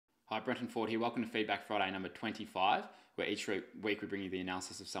Hi, Brenton Ford here. Welcome to Feedback Friday number 25, where each week we bring you the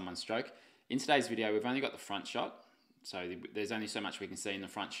analysis of someone's stroke. In today's video, we've only got the front shot, so there's only so much we can see in the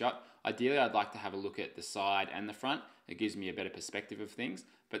front shot. Ideally, I'd like to have a look at the side and the front. It gives me a better perspective of things,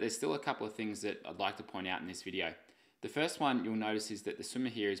 but there's still a couple of things that I'd like to point out in this video. The first one you'll notice is that the swimmer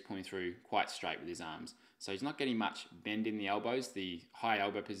here is pulling through quite straight with his arms. So he's not getting much bend in the elbows. The high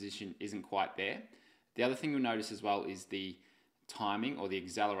elbow position isn't quite there. The other thing you'll notice as well is the timing or the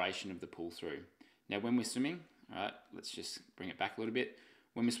acceleration of the pull through. Now when we're swimming, all right, let's just bring it back a little bit.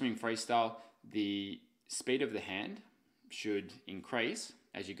 When we're swimming freestyle, the speed of the hand should increase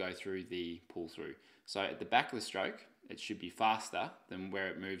as you go through the pull through. So at the back of the stroke, it should be faster than where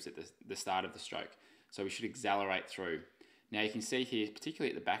it moves at the start of the stroke. So we should accelerate through. Now you can see here,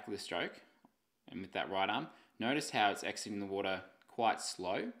 particularly at the back of the stroke, and with that right arm, notice how it's exiting the water quite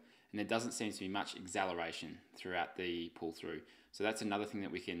slow, and there doesn't seem to be much acceleration throughout the pull through. So that's another thing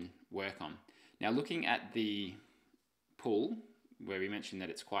that we can work on. Now looking at the pull, where we mentioned that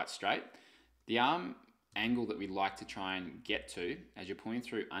it's quite straight, the arm angle that we like to try and get to as you're pulling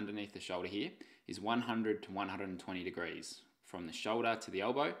through underneath the shoulder here is 100 to 120 degrees from the shoulder to the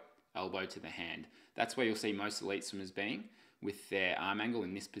elbow, elbow to the hand. That's where you'll see most elite swimmers being with their arm angle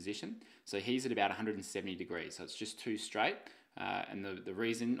in this position. So he's at about 170 degrees, so it's just too straight. And the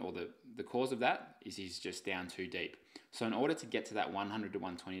reason or the cause of that is he's just down too deep. So in order to get to that 100 to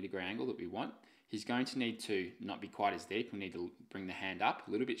 120 degree angle that we want, he's going to need to not be quite as deep. We need to bring the hand up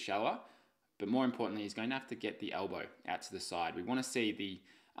a little bit shallower, but more importantly, he's going to have to get the elbow out to the side. We want to see the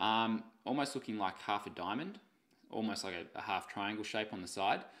arm almost looking like half a diamond, almost like a half triangle shape on the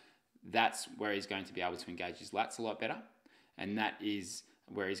side. That's where he's going to be able to engage his lats a lot better, and that is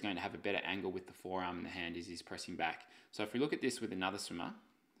where he's going to have a better angle with the forearm and the hand as he's pressing back. So if we look at this with another swimmer,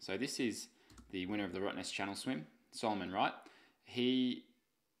 so this is the winner of the Rottnest Channel swim, Solomon, right? He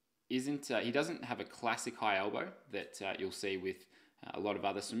doesn't have a classic high elbow that you'll see with a lot of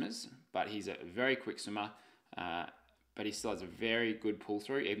other swimmers, but he's a very quick swimmer, but he still has a very good pull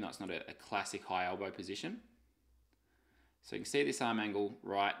through, even though it's not a classic high elbow position. So you can see this arm angle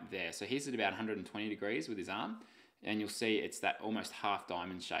right there. So he's at about 120 degrees with his arm, and you'll see it's that almost half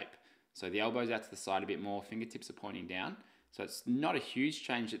diamond shape. So the elbow's out to the side a bit more, fingertips are pointing down. So it's not a huge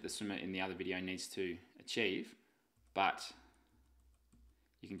change that the swimmer in the other video needs to achieve, but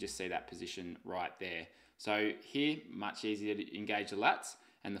you can just see that position right there. So here, much easier to engage the lats,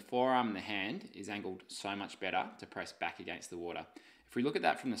 and the forearm and the hand is angled so much better to press back against the water. If we look at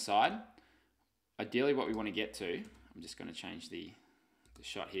that from the side, ideally what we want to get to, I'm just going to change the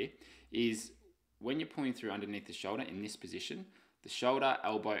shot here, is when you're pulling through underneath the shoulder in this position, the shoulder,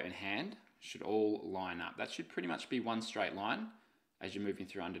 elbow, and hand should all line up. That should pretty much be one straight line as you're moving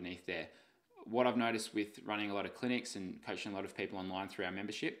through underneath there. What I've noticed with running a lot of clinics and coaching a lot of people online through our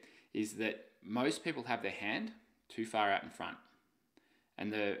membership is that most people have their hand too far out in front.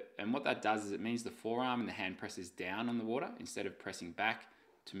 And what that does is it means the forearm and the hand presses down on the water instead of pressing back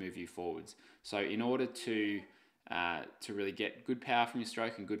to move you forwards. So in order to really get good power from your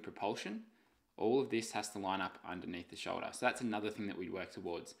stroke and good propulsion, all of this has to line up underneath the shoulder. So that's another thing that we'd work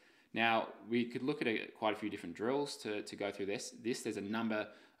towards. Now, we could look at quite a few different drills to go through this. There's a number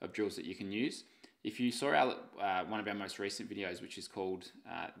of drills that you can use. If you saw one of our most recent videos, which is called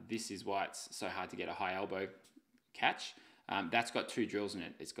This Is Why It's So Hard to Get a High Elbow Catch, that's got two drills in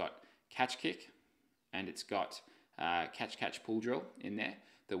it. It's got catch kick and it's got catch pull drill in there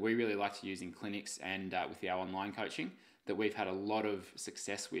that we really like to use in clinics and with our online coaching that we've had a lot of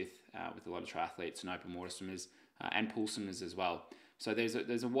success with a lot of triathletes and open water swimmers and pool swimmers as well. So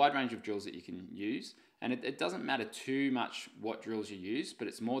there's a wide range of drills that you can use, and it doesn't matter too much what drills you use, but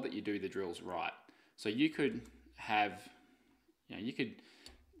it's more that you do the drills right. So you could have, you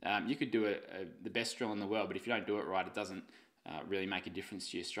could do the best drill in the world, but if you don't do it right, it doesn't really make a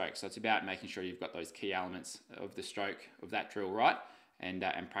difference to your stroke. So it's about making sure you've got those key elements of the stroke of that drill right, and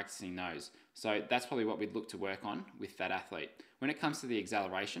practicing those. So that's probably what we'd look to work on with that athlete. When it comes to the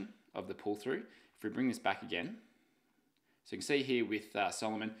acceleration of the pull through, if we bring this back again, so you can see here with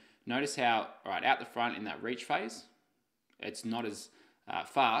Solomon, notice how, right out the front in that reach phase, it's not as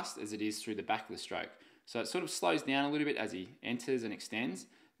fast as it is through the back of the stroke. So it sort of slows down a little bit as he enters and extends,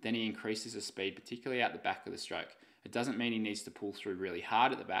 then he increases the speed, particularly out the back of the stroke. It doesn't mean he needs to pull through really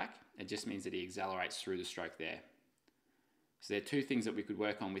hard at the back, it just means that he accelerates through the stroke there. So there are two things that we could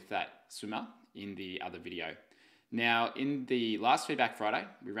work on with that swimmer in the other video. Now, in the last Feedback Friday,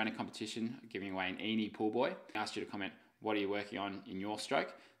 we ran a competition giving away an ENI pool buoy. I asked you to comment, what are you working on in your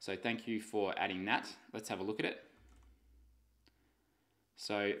stroke? So thank you for adding that. Let's have a look at it.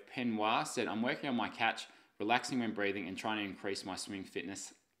 So Penoir said, I'm working on my catch, relaxing when breathing and trying to increase my swimming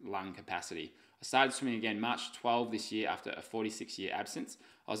fitness lung capacity. I started swimming again March 12 this year after a 46-year absence.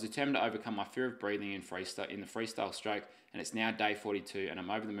 I was determined to overcome my fear of breathing in the freestyle stroke, and it's now day 42, and I'm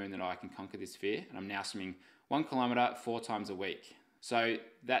over the moon that I can conquer this fear, and I'm now swimming 1 kilometre 4 times a week. So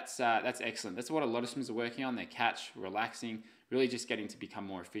that's excellent. That's what a lot of swimmers are working on, their catch, relaxing, really just getting to become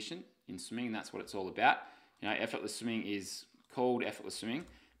more efficient in swimming, and that's what it's all about. You know, effortless swimming is called effortless swimming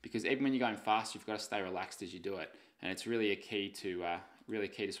because even when you're going fast, you've got to stay relaxed as you do it, and it's really a key to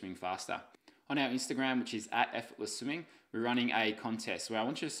swimming faster. On our Instagram, which is @effortlessswimming, we're running a contest where I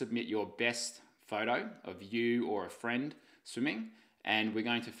want you to submit your best photo of you or a friend swimming, and we're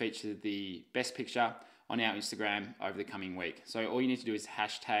going to feature the best picture on our Instagram over the coming week. So all you need to do is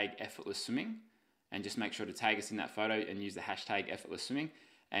hashtag #effortlessswimming and just make sure to tag us in that photo and use the hashtag #effortlessswimming.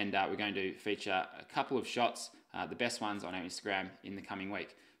 And we're going to feature a couple of shots, the best ones on our Instagram in the coming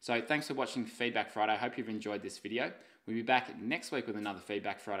week. So thanks for watching Feedback Friday. I hope you've enjoyed this video. We'll be back next week with another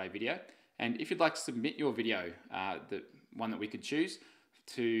Feedback Friday video. And if you'd like to submit your video, the one that we could choose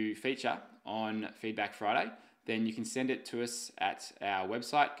to feature on Feedback Friday, then you can send it to us at our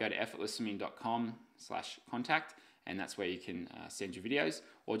website. Go to effortlessswimming.com/contact, and that's where you can send your videos,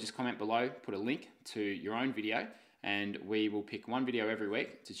 or just comment below, put a link to your own video, and we will pick one video every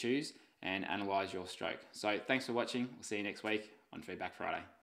week to choose and analyze your stroke. So thanks for watching. We'll see you next week on Feedback Friday.